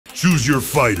Choose your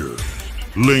fighter.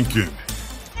 Lincoln,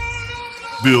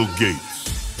 Bill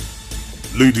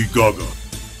Gates, Lady Gaga,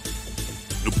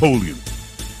 Napoleon,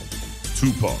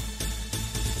 Tupac,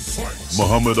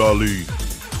 Muhammad Ali,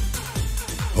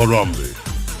 Harambe,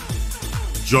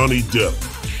 Johnny Depp,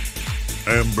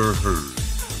 Amber Heard,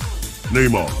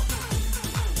 Neymar,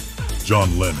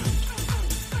 John Lennon,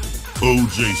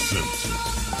 O.J. Simpson,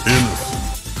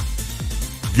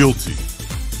 Innocent, Guilty,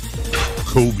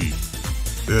 Kobe,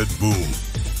 Ed Boon,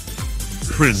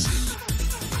 Prince,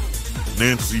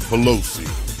 Nancy Pelosi,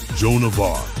 Joan of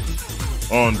Arc,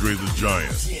 Andre the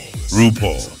Giant,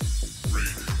 RuPaul,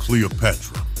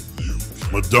 Cleopatra,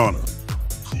 Madonna,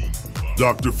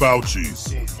 Dr. Fauci,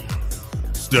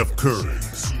 Steph Curry,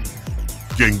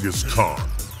 Genghis Khan,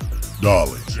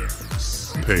 Dolly,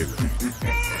 Pele,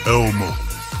 Elmo,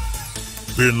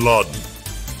 Bin Laden,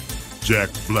 Jack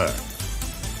Black,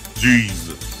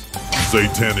 Jesus,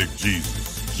 Satanic Jesus,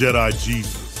 Jedi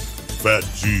Jesus, Fat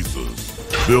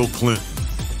Jesus, Bill Clinton,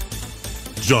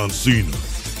 John Cena,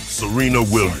 Serena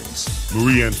Williams,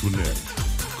 Marie Antoinette,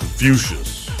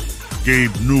 Confucius,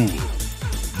 Gabe Newell,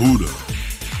 Buddha,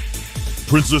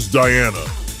 Princess Diana,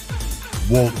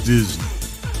 Walt Disney,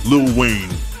 Lil Wayne,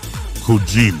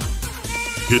 Kojima,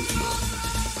 Hitler,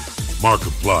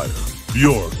 Markiplier,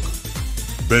 Bjork,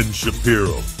 Ben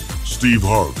Shapiro, Steve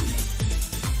Harvey,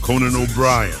 Conan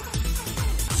O'Brien,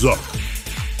 Zuck,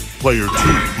 Player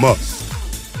 2, Musk.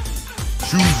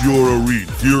 Choose your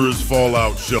arena. Fury's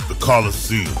Fallout Chef, the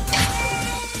Coliseum.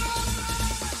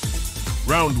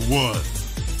 Round 1.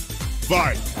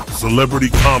 Fight. Celebrity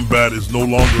Kombat is no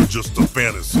longer just a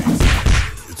fantasy.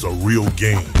 It's a real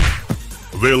game.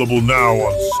 Available now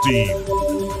on Steam.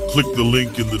 Click the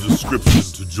link in the description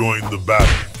to join the battle.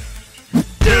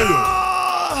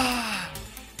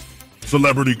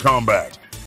 Celebrity Kombat.